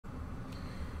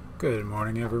Good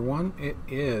morning, everyone. It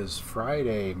is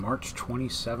Friday, March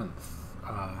 27th.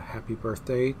 Happy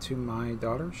birthday to my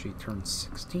daughter. She turned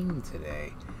 16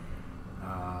 today.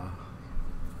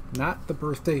 Not the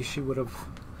birthday she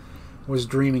was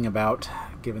dreaming about,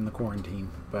 given the quarantine.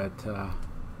 But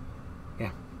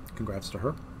yeah, congrats to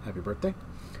her. Happy birthday.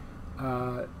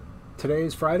 Today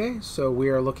is Friday, so we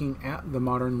are looking at the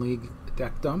Modern League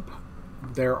deck dump.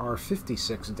 There are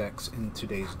 56 decks in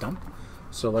today's dump.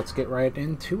 So let's get right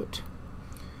into it.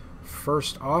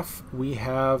 First off, we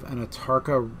have an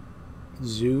Atarka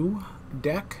Zoo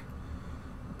deck.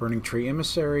 Burning Tree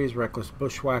Emissaries, Reckless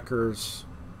Bushwhackers,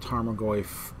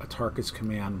 Tarmogoyf, Atarka's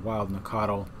Command, Wild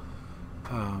Nacatl,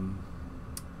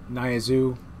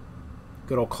 Naya-Zoo.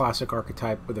 Good old classic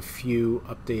archetype with a few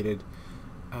updated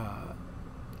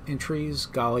entries,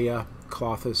 Gallia,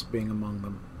 Klothys being among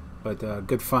them. But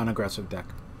good fun, aggressive deck.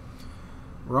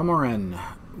 Romoran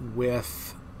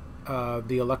with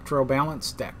the Electro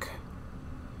Balance deck.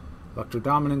 Electro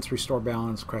Dominance, Restore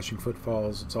Balance, Crashing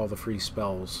Footfalls, it's all the free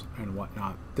spells and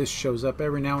whatnot. This shows up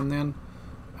every now and then.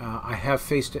 I have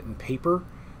faced it in paper.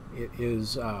 It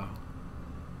is,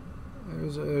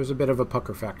 there's a bit of a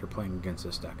pucker factor playing against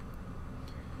this deck.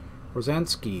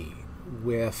 Rosansky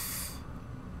with,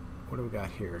 what do we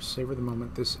got here? Savor the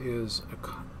Moment. This is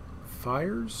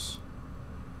Fires.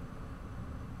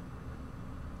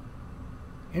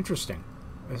 Interesting.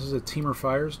 This is a Temur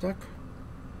Fires deck.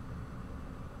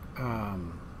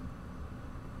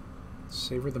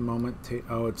 Savor the Moment.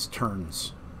 Oh, it's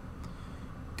turns.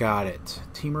 Got it.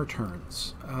 Temur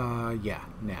turns. Yeah,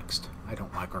 next. I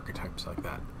don't like archetypes like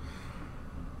that.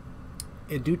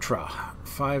 Edutra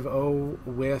 5/0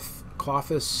 with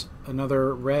Klothys,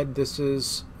 another red. This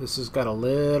has got a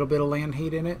little bit of land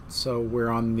hate in it, so we're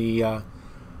on the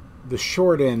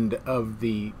short end of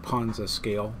the Ponza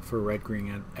scale for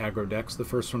red-green aggro decks. The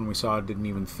first one we saw didn't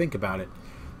even think about it.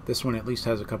 This one at least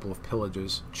has a couple of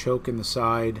pillages. Choke in the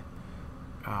side,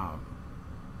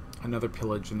 another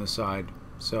pillage in the side.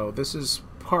 So this is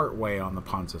part way on the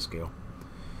Ponza scale.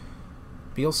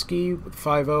 Bielski with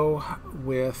 5/0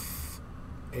 with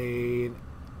a,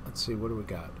 let's see, what do we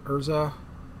got? Urza.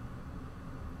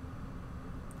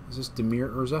 Is this Dimir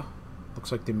Urza?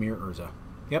 Looks like Dimir Urza.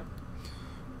 Yep.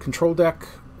 Control deck,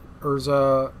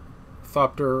 Urza,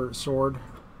 Thopter, Sword,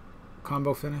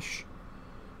 combo finish.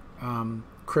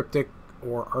 Cryptic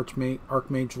or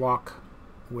Archmage lock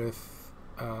with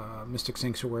Mystic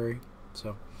Sanctuary.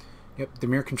 So, yep,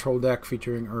 Dimir control deck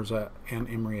featuring Urza and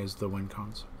Imri as the win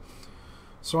cons.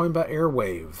 Soimba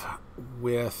Airwave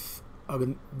with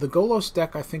the Golos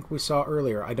deck I think we saw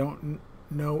earlier. I don't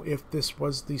know if this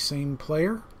was the same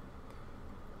player,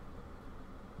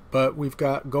 but we've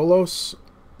got Golos,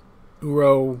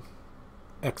 Uro,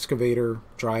 Excavator,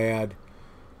 Dryad,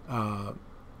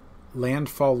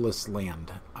 Landfallless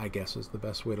Land, I guess is the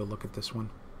best way to look at this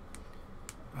one.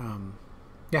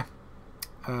 Yeah,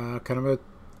 kind of a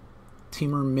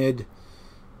Temur mid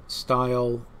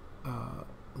style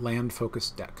land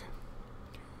focused deck.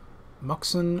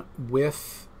 Muxin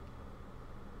with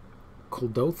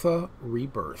Kuldotha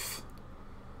Rebirth.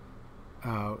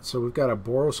 So we've got a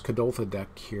Boros Kuldotha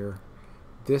deck here.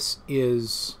 This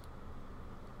is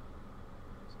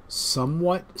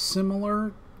somewhat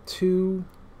similar to,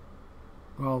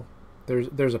 well,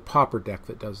 there's a Pauper deck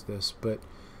that does this, but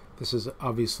this is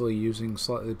obviously using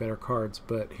slightly better cards.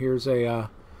 But here's a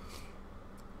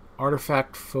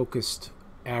artifact focused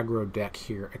aggro deck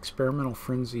here. Experimental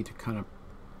Frenzy to kind of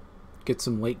get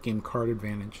some late game card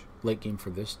advantage, late game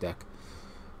for this deck.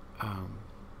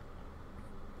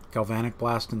 Galvanic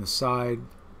Blast in the side.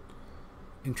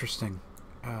 Interesting.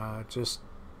 Just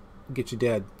get you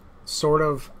dead. Sort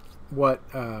of what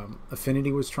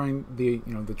Affinity was trying, the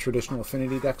traditional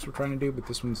Affinity decks were trying to do, but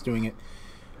this one's doing it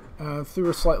through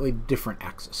a slightly different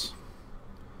axis.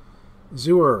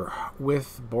 Zur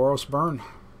with Boros Burn.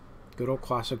 Good old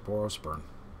classic Boros Burn.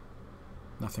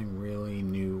 Nothing really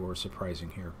new or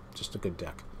surprising here. Just a good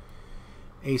deck.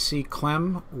 AC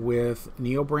Clem with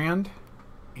Neobrand.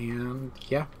 And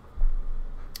yeah.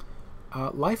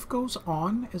 Life Goes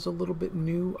On is a little bit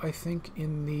new, I think,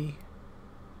 in the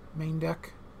main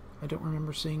deck. I don't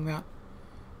remember seeing that.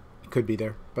 It could be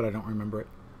there, but I don't remember it.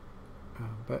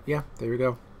 But yeah, there you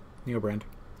go. Neobrand.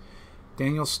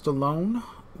 Daniel Stallone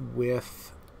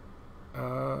with,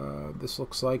 this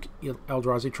looks like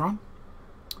Eldrazi-Tron.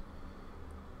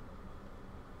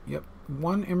 Yep.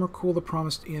 One Emrakul the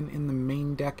Promised in the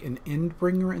main deck, an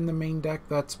Endbringer in the main deck.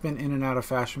 That's been in and out of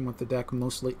fashion with the deck,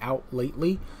 mostly out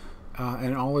lately.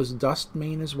 And all is Dust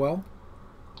main as well.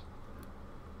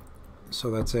 So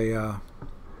that's a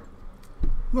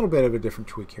little bit of a different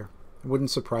tweak here. It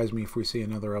wouldn't surprise me if we see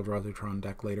another Eldrazi Tron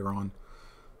deck later on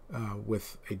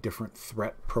with a different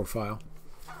threat profile.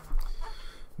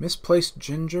 Misplaced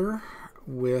Ginger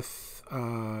with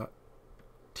Temur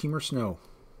Snow.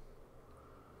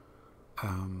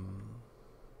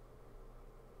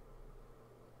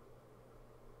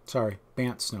 Sorry,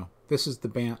 Bant Snow. This is the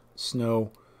Bant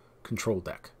Snow control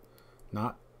deck.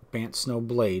 Not Bant Snow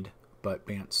Blade, but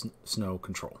Bant Snow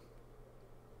control.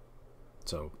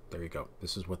 So there you go.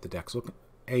 This is what the deck's looking.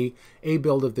 A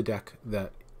build of the deck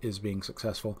that is being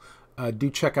successful. Do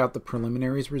check out the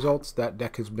preliminaries results. That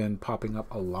deck has been popping up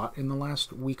a lot in the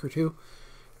last week or two.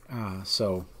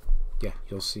 So yeah,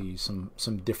 you'll see some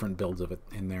different builds of it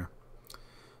in there.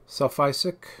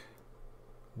 Self-Isaac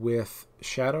with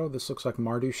Shadow. This looks like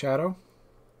Mardu Shadow.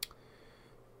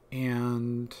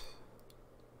 And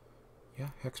yeah,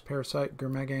 Hex Parasite,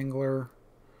 Gurmag Angler,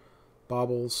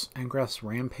 Baubles, Angrath's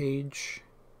Rampage.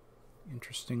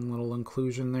 Interesting little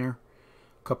inclusion there.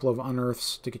 A couple of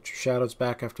unearths to get your shadows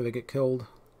back after they get killed,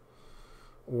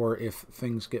 or if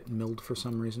things get milled for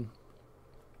some reason.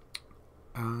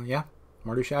 Yeah,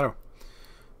 Mardu Shadow.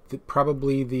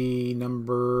 Probably the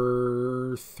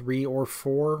number 3 or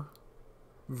 4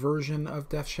 version of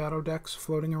Death Shadow decks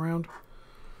floating around.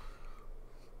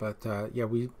 But yeah,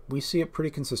 we see it pretty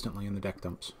consistently in the deck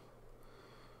dumps.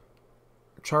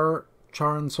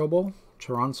 Charansobol,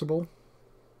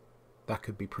 that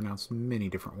could be pronounced many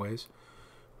different ways,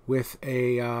 with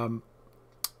a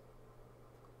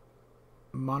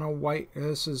mono white.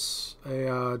 This is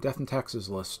a Death and Taxes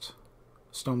list.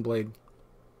 Stoneblade,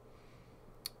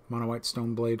 mono white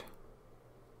Stoneblade. A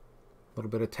little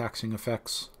bit of taxing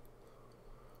effects.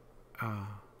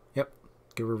 Yep,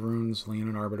 Giver of Runes,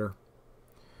 Leonin Arbiter.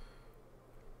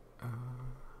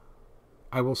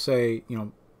 I will say, you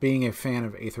know, being a fan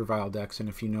of Aether Vial decks, and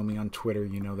if you know me on Twitter,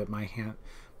 you know that my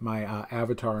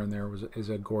avatar in there is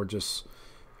a gorgeous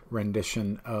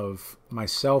rendition of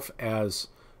myself as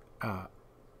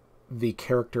the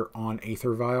character on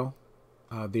Aether Vial,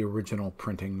 the original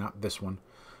printing, not this one.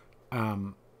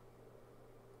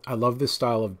 I love this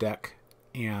style of deck,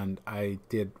 and I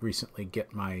did recently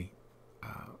get my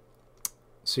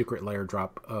Secret Lair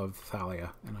drop of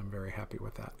Thalia, and I'm very happy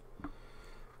with that.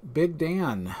 Big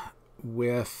Dan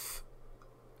with,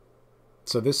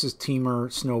 so this is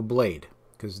Temur Snow Blade,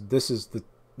 because this is the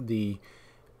the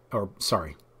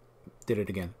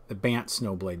Bant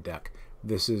Snowblade deck.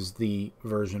 This is the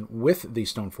version with the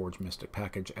Stoneforge Mystic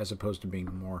package, as opposed to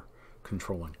being more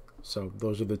controlling. So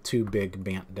those are the two big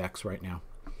Bant decks right now.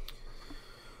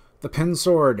 The Pen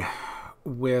Sword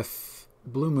with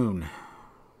Blue Moon.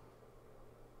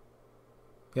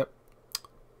 Yep.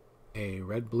 A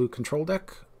red-blue control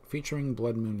deck featuring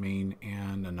Blood Moon main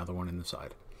and another one in the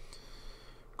side.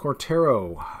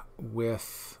 Cortero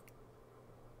with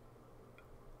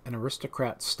an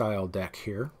Aristocrat style deck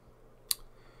here.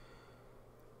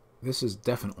 This is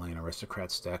definitely an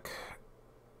Aristocrats deck.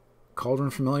 Cauldron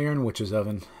Familiar and Witch's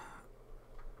Oven.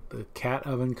 The Cat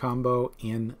Oven combo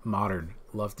in Modern.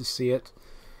 Love to see it.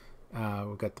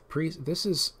 We've got the Priest. This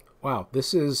is, wow,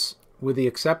 this is, with the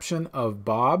exception of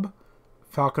Bob,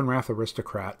 Falconwrath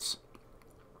Aristocrats,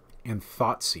 and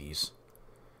Thoughtseize,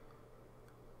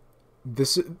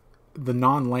 the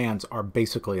non-lands are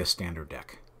basically a standard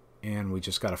deck, and we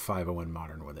just got a 5/0 in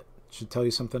Modern with it. Should tell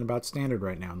you something about standard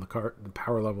right now, and the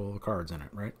power level of the cards in it,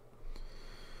 right?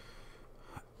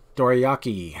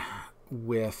 Dorayaki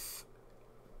with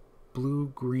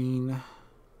blue-green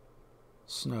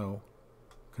snow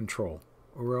control.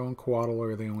 Uro and Coatl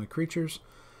are the only creatures.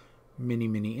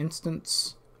 Mini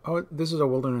instants. Oh, this is a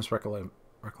Wilderness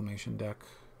Reclamation deck.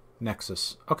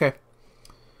 Nexus. Okay.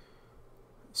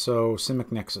 So,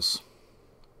 Simic Nexus.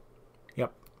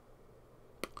 Yep.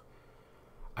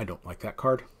 I don't like that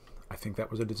card. I think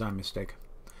that was a design mistake.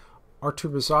 Artur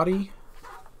Rizzotti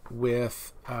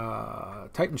with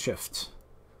Titan Shift.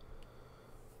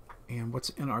 And what's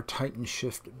in our Titan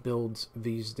Shift builds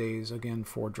these days? Again,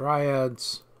 4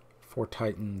 Dryads, 4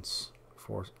 Titans,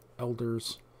 4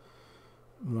 Elders,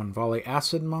 1 Volley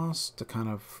Acid Moss to kind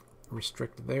of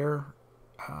restrict their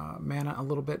mana a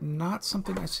little bit. Not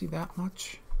something I see that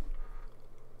much.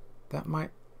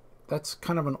 That's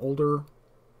kind of an older,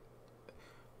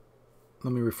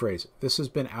 let me rephrase. This has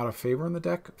been out of favor in the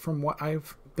deck from what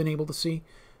I've been able to see.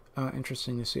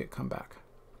 Interesting to see it come back.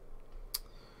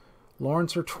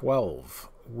 Lorancer 12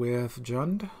 with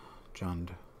Jund.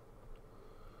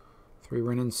 3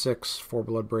 Wrenn and 6, 4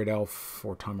 Bloodbraid Elf,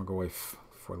 4 Tarmogoyf,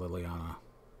 4 Liliana.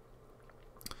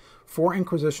 4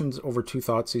 Inquisitions over 2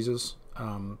 Thoughtseizes.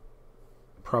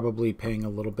 Probably paying a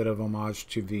little bit of homage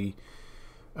to the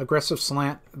aggressive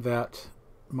slant that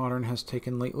Modern has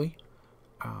taken lately.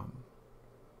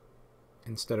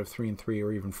 instead of 3 and 3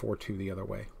 or even 4-2 the other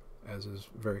way, as is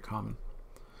very common.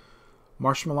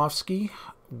 Marshmalowski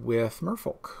with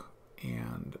Merfolk,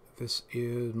 and this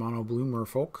is mono blue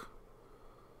Merfolk.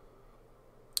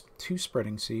 2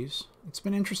 Spreading Seas. It's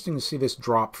been interesting to see this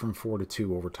drop from 4 to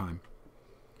 2 over time.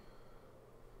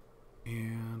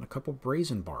 And a couple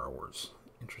Brazen Borrowers.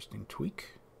 Interesting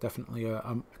tweak. Definitely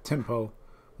a tempo,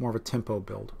 more of a tempo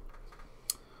build.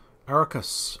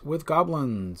 Aracus with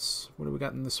Goblins. What do we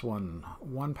got in this one?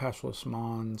 1 Pashless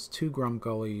Mons, 2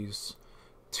 Grumgullies,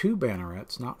 2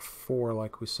 Bannerets, not 4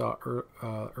 like we saw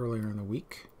earlier in the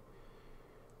week.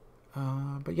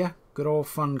 But yeah, good old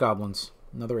fun Goblins.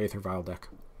 Another Aether Vial deck.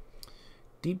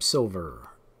 Deep Silver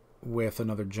with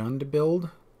another Jund to build.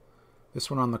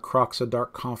 This one on the Kroxa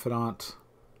Dark Confidant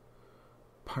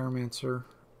Pyromancer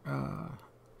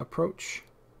approach.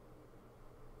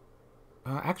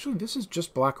 Actually, this is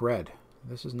just black-red.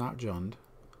 This is not Jund.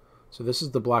 So this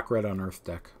is the black-red Unearth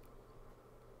deck.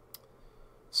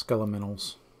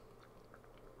 Skelementals.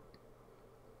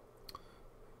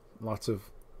 Lots of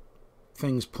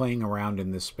things playing around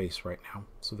in this space right now.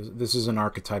 So this is an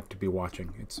archetype to be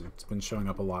watching. It's been showing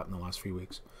up a lot in the last few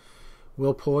weeks.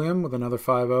 Will Pulliam with another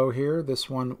 5-0 here. This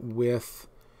one with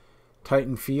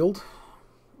Titan Field.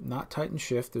 Not Titan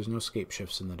Shift. There's no Scape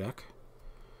Shifts in the deck.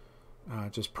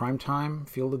 Just Primetime,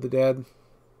 Field of the Dead,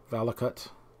 Valakut.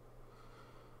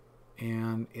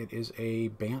 And it is a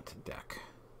Bant deck.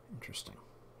 Interesting.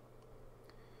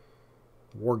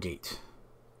 Wargate.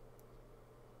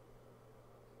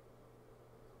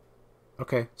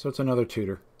 Okay, so it's another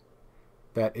tutor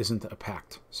that isn't a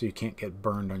pact, so you can't get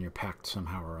burned on your pact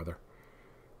somehow or other.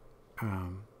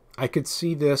 I could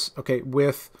see this, okay,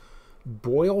 with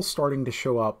Boil starting to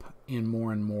show up in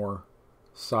more and more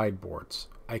sideboards.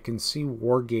 I can see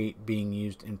Wargate being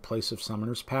used in place of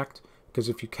Summoner's Pact, because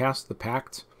if you cast the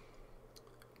Pact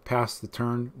past the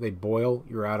turn, they boil,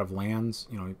 you're out of lands,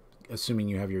 you know, assuming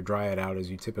you have your Dryad out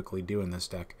as you typically do in this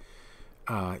deck,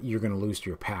 you're going to lose to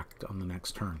your Pact on the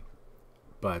next turn.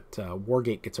 But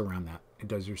Wargate gets around that. It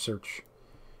does your search,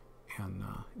 and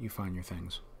you find your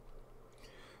things.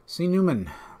 C. Newman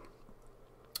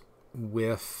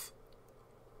with...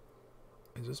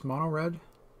 Is this mono red?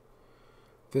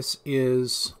 This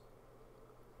is...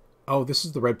 Oh, this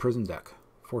is the Red Prison deck.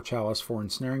 4 Chalice, 4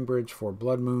 Ensnaring Bridge, 4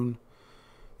 Blood Moon.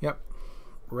 Yep,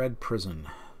 Red Prison.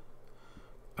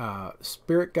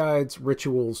 Spirit Guides,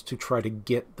 rituals to try to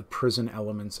get the prison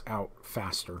elements out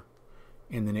faster.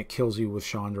 And then it kills you with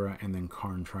Chandra and then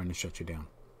Karn trying to shut you down.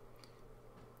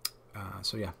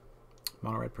 So yeah,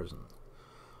 mono red prison.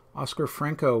 Oscar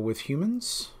Franco with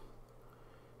Humans.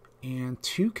 And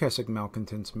 2 Kessig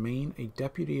Malcontents main, a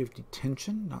Deputy of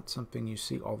Detention. Not something you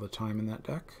see all the time in that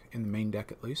deck, in the main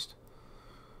deck at least.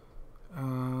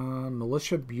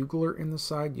 Militia Bugler in the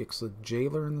side, Yixla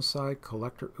Jailer in the side,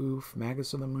 Collector Oof,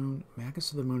 Magus of the Moon.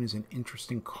 Magus of the Moon is an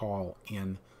interesting call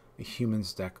in a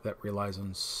Humans deck that relies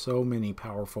on so many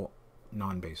powerful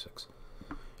non-basics.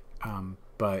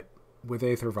 But with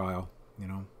Aether Vial, you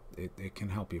know, it can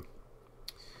help you.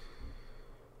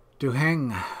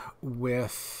 Duheng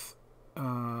with,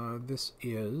 this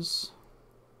is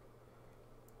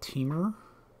Temur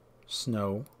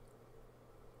Snow.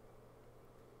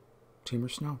 Temur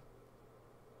Snow.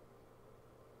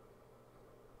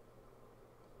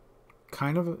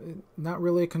 Kind of, not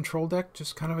really a control deck,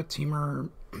 just kind of a Temur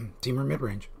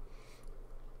midrange.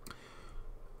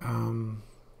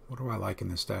 What do I like in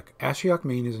this deck? Ashiok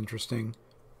main is interesting.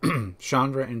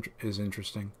 Chandra is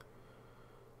interesting.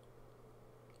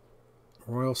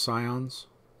 Royal Scions.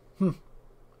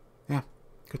 Yeah,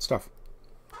 good stuff.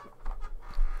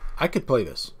 I could play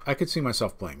this. I could see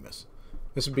myself playing this.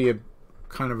 This would be a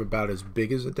kind of about as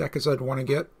big as a deck as I'd want to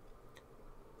get,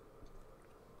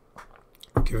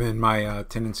 given my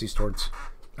tendencies towards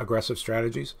aggressive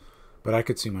strategies, but I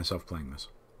could see myself playing this.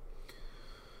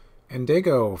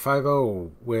 Endego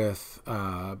 5-0 with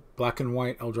black and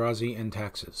white Eldrazi and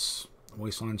taxes.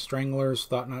 Wasteland Stranglers,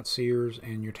 Thought-Knot Seers,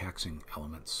 and your taxing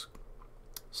elements.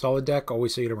 Solid deck,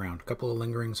 always see it around. A couple of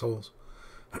Lingering Souls.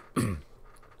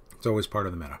 It's always part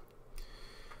of the meta.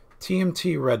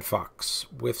 TMT Red Fox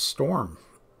with Storm.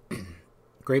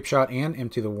 Grape Shot and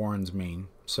Empty the Warrens main,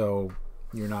 so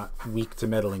you're not weak to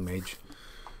Meddling Mage,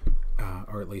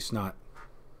 or at least not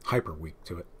hyper weak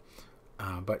to it.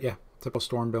 But yeah, typical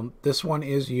Storm build. This one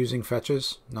is using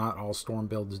fetches. Not all Storm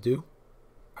builds do.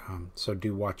 So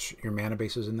do watch your mana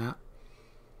bases in that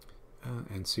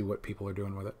and see what people are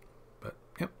doing with it. But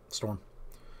yep, Storm.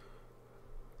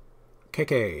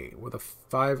 KK with a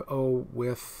 5-0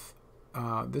 with,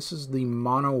 this is the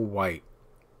mono white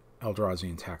Eldrazi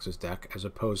and Taxes deck, as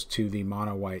opposed to the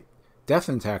mono-white Death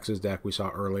and Taxes deck we saw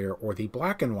earlier, or the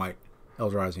black and white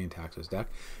Eldrazi and Taxes deck.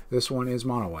 This one is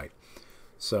mono-white.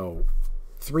 So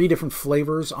 3 different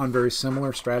flavors on very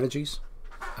similar strategies,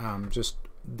 just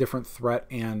different threat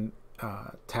and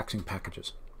taxing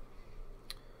packages.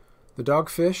 The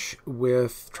Dogfish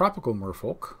with Tropical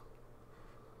Merfolk.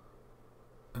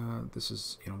 This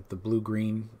is, the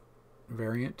blue-green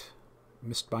variant.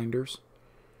 Mistbinders.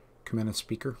 Kamena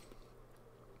Speaker.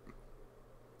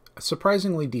 A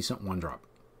surprisingly decent 1-drop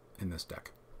in this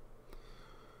deck.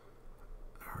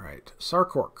 Alright,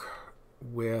 Sarkork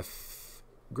with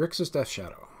Grixis Death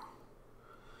Shadow.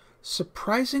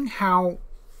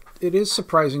 It is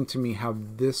surprising to me how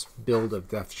this build of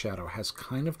Death Shadow has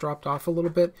kind of dropped off a little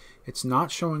bit. It's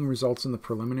not showing results in the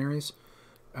preliminaries.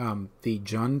 The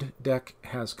Jund deck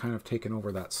has kind of taken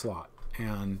over that slot,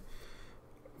 and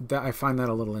I find that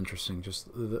a little interesting, just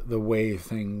the way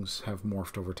things have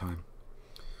morphed over time.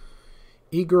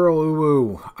 E-Girl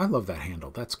Uwu. I love that handle.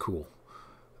 That's cool.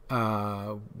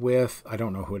 I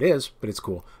don't know who it is, but it's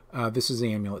cool. This is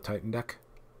the Amulet Titan deck,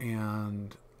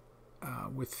 and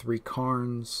with 3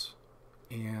 Karns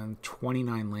and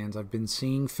 29 lands. I've been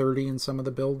seeing 30 in some of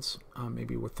the builds.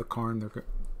 Maybe with the Karn, they're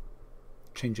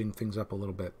changing things up a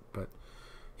little bit. But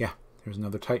yeah, there's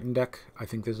another Titan deck. I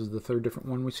think this is the 3rd different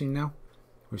one we've seen now.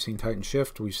 We've seen Titan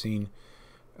Shift, we've seen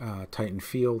Titan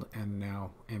Field, and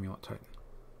now Amulet Titan.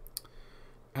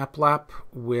 Aplap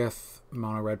with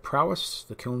Mono Red Prowess,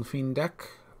 the Kiln Fiend deck,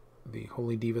 the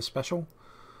Holy Diva special.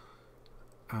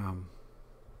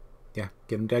 Yeah,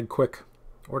 get them dead quick.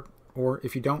 Or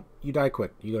if you don't, you die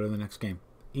quick. You go to the next game.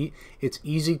 It's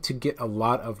easy to get a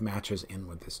lot of matches in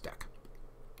with this deck.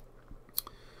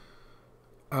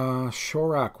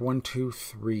 Shorak 1, 2,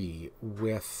 3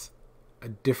 with a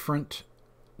different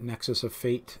Nexus of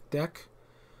Fate deck.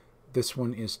 This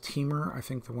one is Teamer. I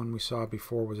think the one we saw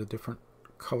before was a different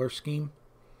color scheme.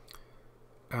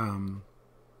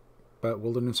 But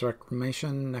Wilderness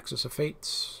Reclamation, Nexus of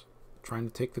Fates, trying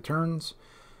to take the turns.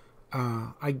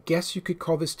 I guess you could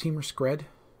call this Teamer Skred.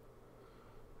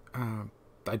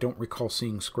 I don't recall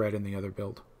seeing Skred in the other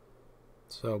build.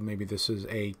 So maybe this is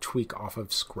a tweak off of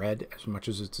Skred as much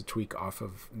as it's a tweak off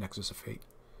of Nexus of Fate.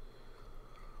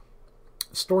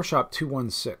 Store Shop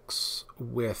 216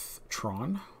 with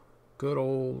Tron. Good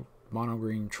old mono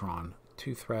green Tron.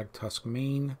 2 Thragtusk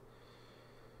main.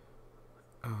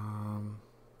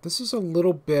 This is a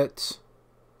little bit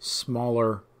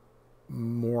smaller,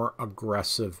 more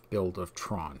aggressive build of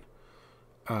Tron.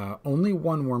 Only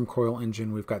 1 Wormcoil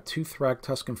engine. We've got 2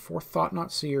 Thragtusk and 4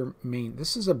 Thought-Knot Seer main.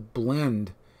 This is a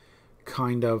blend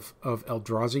kind of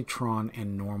Eldrazi Tron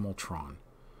and normal Tron,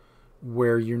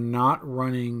 where you're not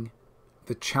running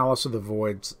the Chalice of the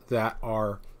Voids that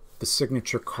are the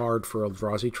signature card for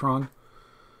Eldrazi Tron.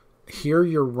 Here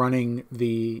you're running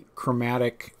the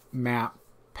chromatic map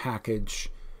package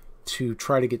to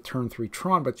try to get turn 3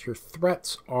 Tron, but your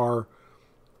threats are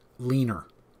leaner.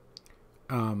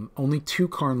 Only 2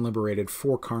 Karn Liberated,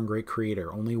 4 Karn Great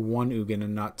Creator, only 1 Ugin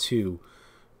and not 2.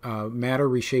 Matter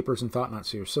Reshapers and Thought-Knot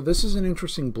Seers. So this is an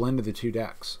interesting blend of the 2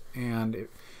 decks. And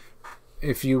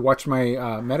if you watch my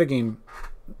metagame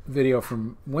video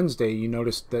from Wednesday, you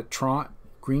noticed that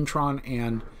Green Tron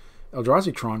and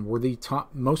Eldrazi Tron were the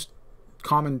most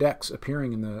common decks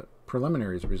appearing in the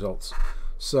preliminaries results.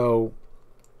 So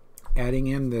adding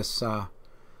in this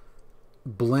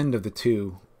blend of the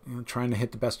 2, trying to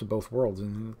hit the best of both worlds,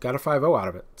 and got a 5-0 out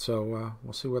of it. So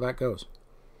we'll see where that goes.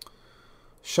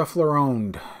 Shuffler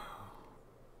Owned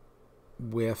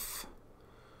with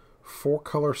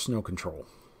 4-color Snow Control.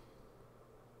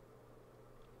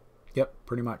 Yep,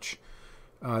 pretty much.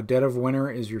 Dead of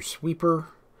Winter is your sweeper.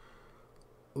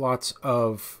 Lots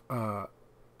of, well,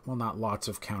 not lots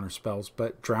of counter spells,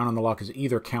 but Drown on the Luck is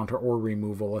either counter or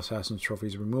removal. Assassin's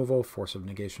Trophy's removal, Force of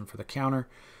Negation for the counter,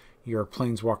 your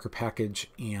Planeswalker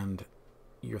package, and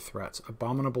your threats.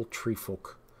 Abominable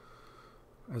Treefolk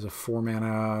as a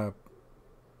 4-mana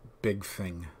big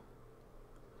thing,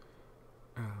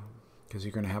 because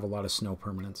you're going to have a lot of snow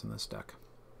permanents in this deck.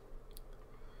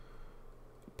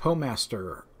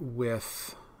 Poemaster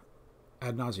with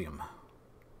Ad Nauseam.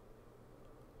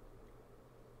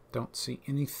 Don't see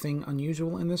anything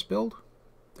unusual in this build.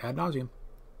 Ad Nauseam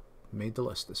made the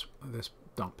list this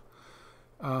dump.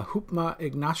 Hoopma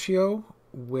Ignacio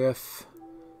with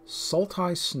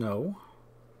Sultai Snow.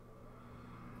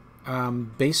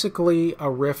 Basically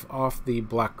a riff off the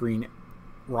black-green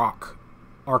rock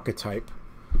archetype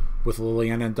with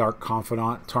Liliana, Dark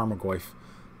Confidant, Tarmogoyf.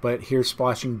 But here's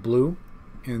splashing blue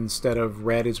instead of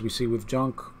red as we see with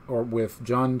Junk or with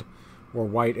Jund, or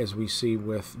white as we see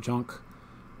with Junk.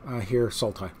 here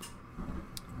Sultai.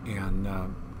 And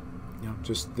you know,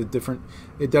 just the different.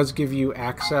 It does give you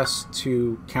access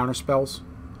to counter spells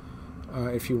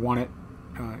if you want it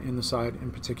in the side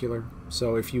in particular.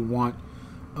 So if you want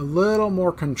a little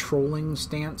more controlling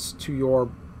stance to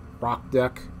your rock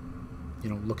deck, you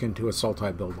know, look into a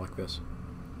Sultai build like this.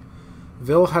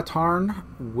 Vilhatarn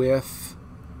with,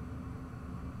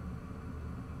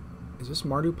 is this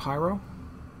Mardu Pyro?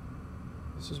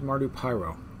 This is Mardu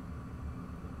Pyro.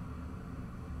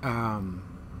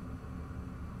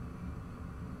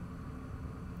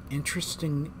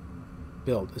 Interesting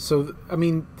build. So, I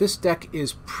mean, this deck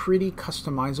is pretty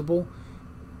customizable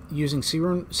using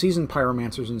Seasoned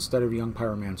Pyromancers instead of Young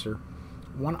Pyromancer.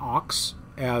 One Ox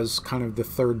as kind of the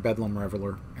third Bedlam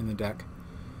Reveler in the deck.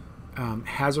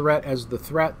 Hazaret as the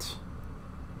threat,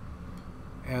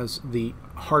 as the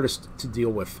hardest to deal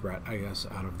with threat, I guess,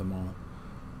 out of them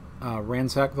all.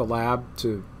 Ransack the Lab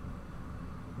to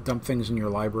dump things in your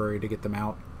library to get them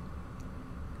out.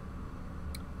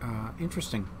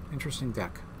 Interesting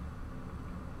deck.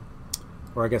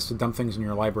 Or I guess to dump things in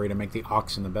your library to make the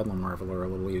Ox and the Bedlam Reveler a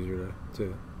little easier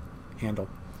to handle.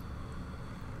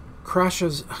 Crash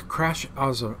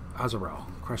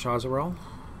Azarel.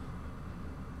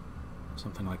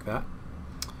 Something like that.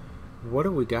 What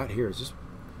do we got here?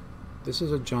 This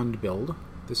is a Jund build.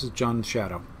 This is Jund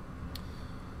Shadow.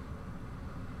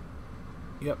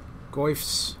 Yep.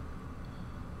 Goyf's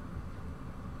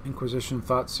Inquisition,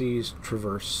 Thoughtseize,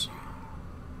 Traverse.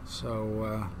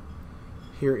 So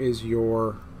here is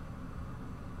your,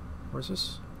 where's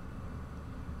this?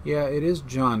 Yeah, it is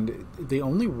Jund. The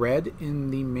only red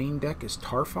in the main deck is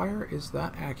Tarfire. Is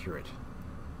that accurate?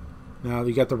 Now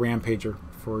you got the Rampager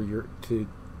for your to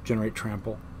generate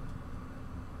trample.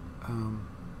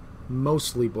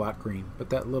 Mostly black-green, but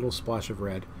that little splash of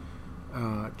red.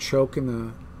 Choke in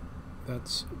the,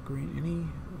 that's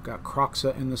green. We've got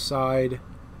Kroxa in the side.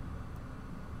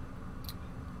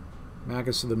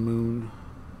 Magus of the Moon.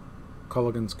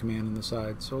 Culligan's Command in the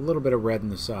side. So a little bit of red in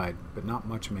the side, but not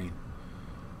much main.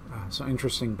 So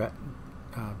interesting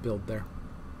build there.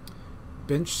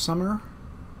 Bench Summer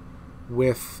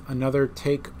with another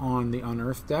take on the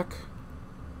Unearthed deck.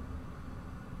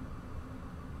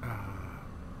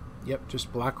 Yep,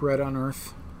 just black-red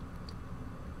Unearth.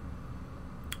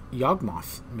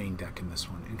 Yawgmoth main deck in this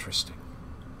one. Interesting.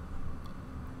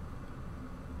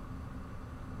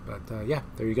 But yeah,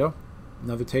 there you go.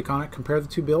 Another take on it. Compare the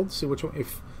two builds. See which one,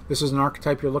 if this is an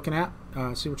archetype you're looking at,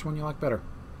 see which one you like better.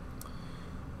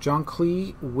 John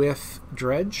Clee with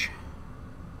Dredge.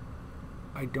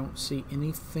 I don't see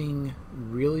anything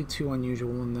really too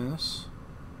unusual in this.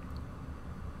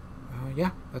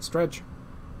 Yeah, that's Dredge.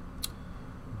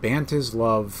 Bant is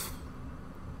Love.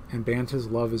 And Bant is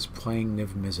Love is playing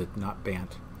Niv Mizzet, not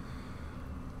Bant.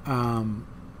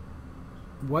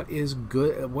 What is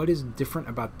good? What is different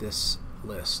about this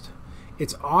list?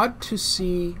 It's odd to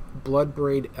see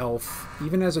Bloodbraid Elf,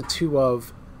 even as a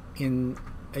 2-of, in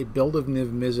a build of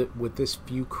Niv Mizzet with this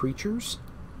few creatures.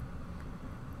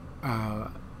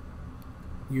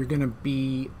 You're going to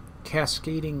be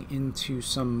cascading into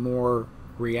some more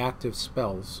reactive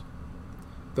spells.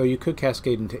 Though you could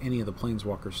cascade into any of the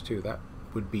Planeswalkers too. That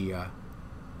would be a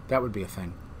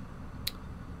thing.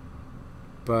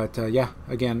 But yeah,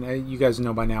 again, you guys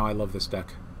know by now I love this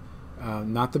deck.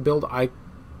 Not the build I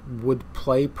would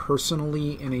play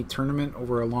personally in a tournament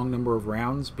over a long number of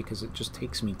rounds because it just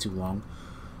takes me too long.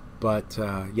 But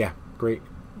yeah,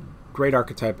 great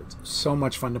archetype. It's so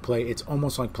much fun to play. It's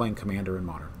almost like playing Commander in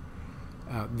Modern.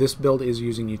 This build is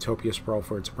using Utopia Sprawl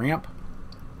for its ramp.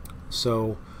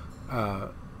 So,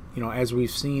 you know, as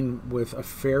we've seen with a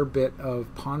fair bit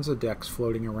of Ponza decks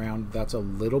floating around, that's a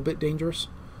little bit dangerous.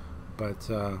 But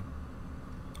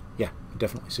yeah,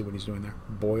 definitely see what he's doing there.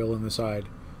 Boil in the side.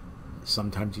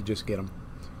 Sometimes you just get them.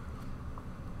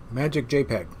 Magic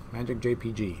JPEG, Magic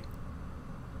JPG.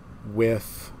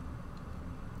 With,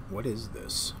 what is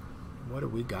this? What do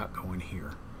we got going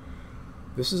here?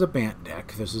 This is a Bant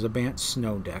deck. This is a Bant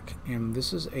Snow deck. And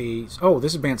this is a, oh,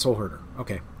 this is Bant Soul Herder.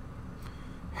 Okay.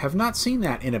 Have not seen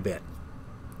that in a bit.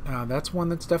 That's one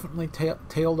that's definitely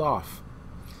tailed off.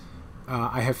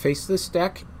 I have faced this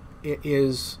deck. It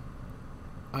is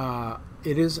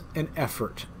an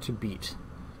effort to beat.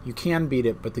 You can beat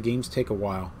it, but the games take a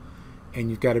while,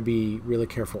 and you've got to be really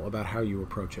careful about how you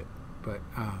approach it. But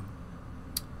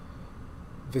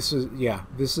this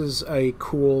is a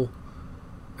cool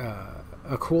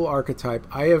archetype.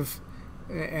 I've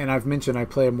mentioned I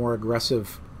play a more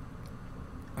aggressive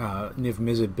Niv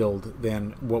Mizzet build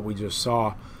than what we just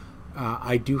saw.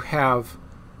 I do have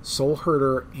Soul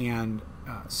Herder and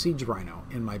Siege Rhino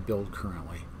in my build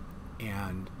currently,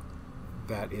 and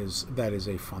that is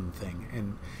a fun thing.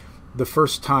 And the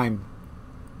first time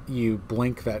you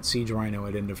blink that Siege Rhino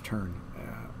at end of turn,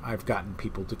 I've gotten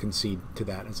people to concede to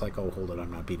that. It's like, oh, hold it,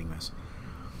 I'm not beating this.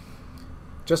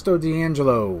 Justo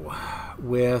D'Angelo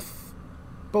with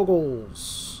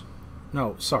Bogles.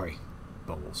 No, sorry,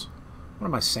 Bogles. What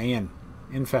am I saying?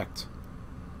 Infect.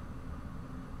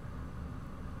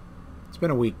 It's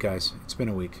been a week, guys. It's been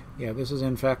a week. Yeah, this is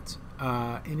Infect.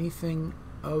 Anything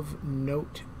of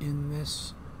note in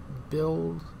this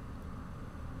build?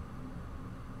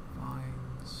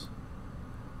 Vines.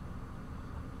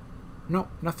 No,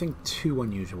 nothing too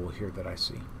unusual here that I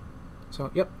see.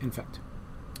 So, yep, Infect.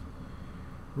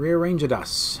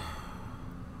 Rearrangedas.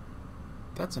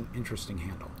 That's an interesting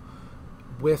handle.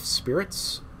 With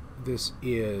Spirits, this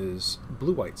is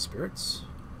blue-white Spirits.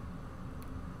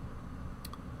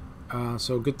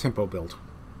 So good tempo build.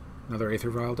 Another Aether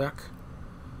Vial deck.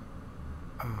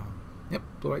 Yep,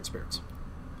 blue-white Spirits.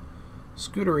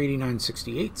 Scooter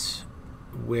 8968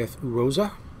 with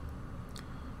Uroza.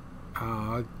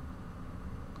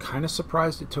 Kind of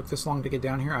surprised it took this long to get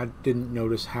down here. I didn't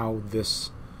notice how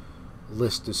this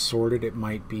list is sorted. It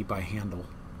might be by handle.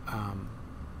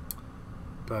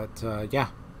 Yeah,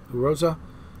 Uroza,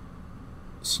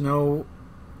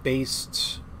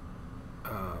 snow-based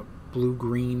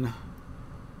blue-green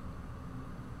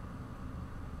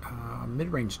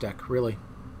mid-range deck, really.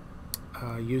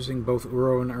 Using both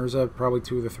Uro and Urza, probably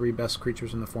two of the three best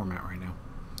creatures in the format right now.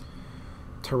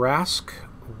 Tarask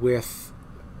with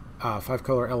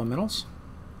 5-color elementals.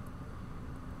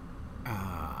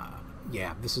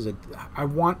 Yeah, this is a. I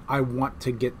want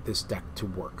to get this deck to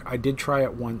work. I did try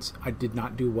it once. I did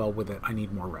not do well with it. I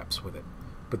need more reps with it.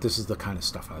 But this is the kind of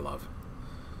stuff I love.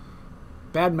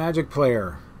 Bad Magic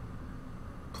player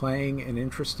playing an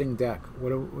interesting deck.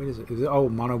 What is it? Is it? Oh,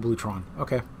 Mono Bluetron.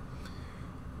 Okay.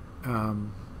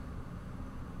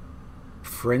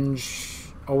 Fringe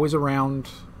always around.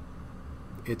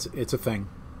 It's a thing.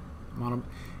 Mono.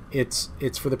 It's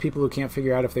for the people who can't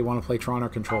figure out if they want to play Tron or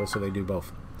Control, so they do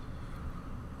both.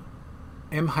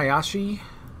 M. Hayashi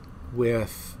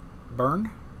with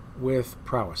Burn with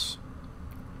Prowess.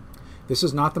 This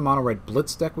is not the mono red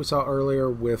Blitz deck we saw earlier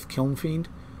with Kiln Fiend.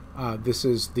 This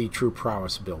is the true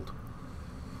Prowess build.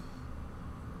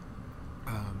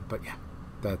 But yeah,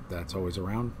 that's always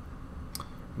around.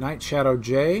 Night Shadow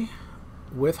J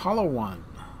with Hollow One.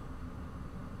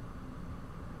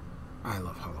 I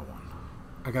love Hollow One.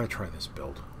 I gotta try this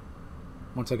build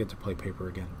once I get to play paper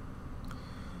again.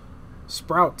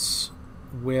 Sprouts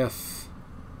with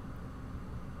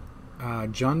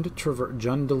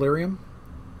Jund Delirium,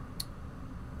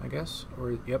 I guess,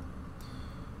 or yep,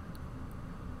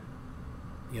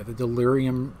 yeah, the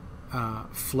Delirium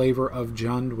flavor of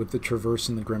Jund with the Traverse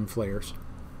and the Grim Flayers.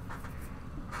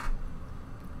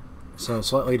 So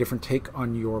slightly different take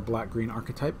on your black-green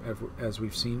archetype as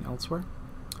we've seen elsewhere.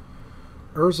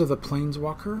 Urza the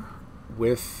Planeswalker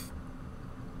with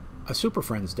a Super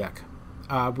Friends deck.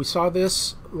 We saw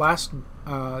this last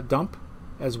dump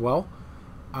as well.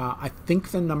 I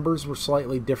think the numbers were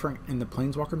slightly different in the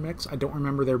Planeswalker mix. I don't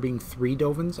remember there being 3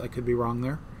 Dovins. I could be wrong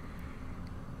there.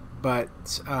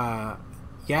 But,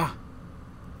 yeah.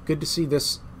 Good to see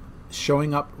this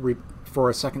showing up for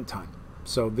a second time.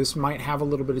 So this might have a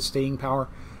little bit of staying power.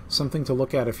 Something to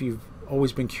look at if you've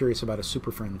always been curious about a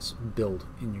Super Friends build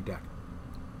in your deck.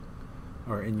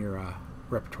 Or in your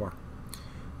repertoire.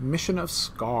 Mission of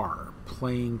Scar,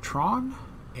 playing Tron,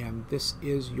 and this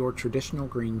is your traditional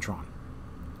green Tron.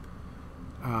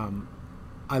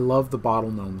 I love the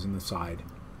bottle gnomes in the side.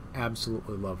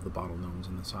 Absolutely love the bottle gnomes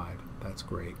in the side. That's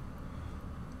great.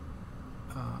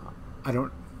 I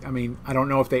don't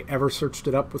know if they ever searched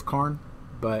it up with Karn,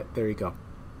 but there you go.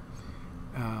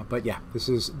 But yeah, this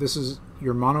is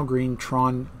your mono green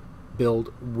Tron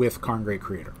build with Karn Great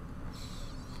Creator.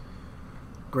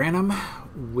 Granum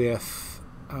with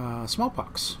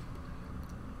Smallpox.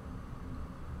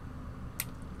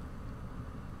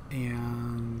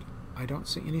 And I don't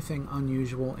see anything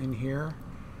unusual in here.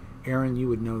 Aaron, you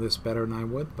would know this better than I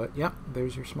would, but yep,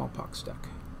 there's your Smallpox deck.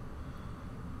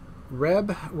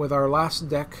 Reb with our last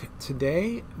deck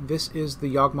today. This is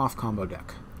the Yawgmoth combo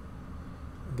deck.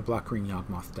 The black-green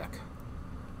Yawgmoth deck.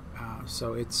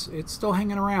 So it's still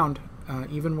hanging around,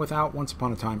 even without Once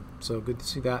Upon a Time. So good to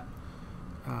see that.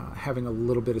 Having a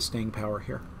little bit of staying power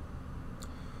here.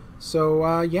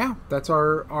 So yeah, that's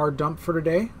our dump for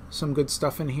today. Some good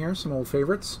stuff in here, some old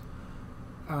favorites.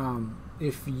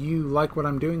 If you like what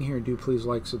I'm doing here, do please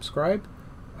like, subscribe.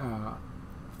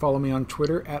 Follow me on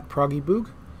Twitter at ProggyBoog.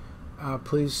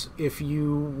 Please, if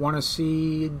you want to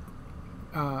see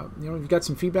if you've got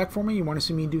some feedback for me, you want to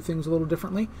see me do things a little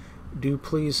differently, do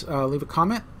please leave a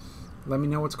comment. Let me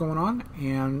know what's going on,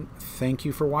 and thank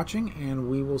you for watching, and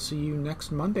we will see you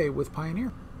next Monday with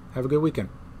Pioneer. Have a good weekend.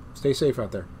 Stay safe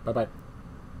out there. Bye-bye.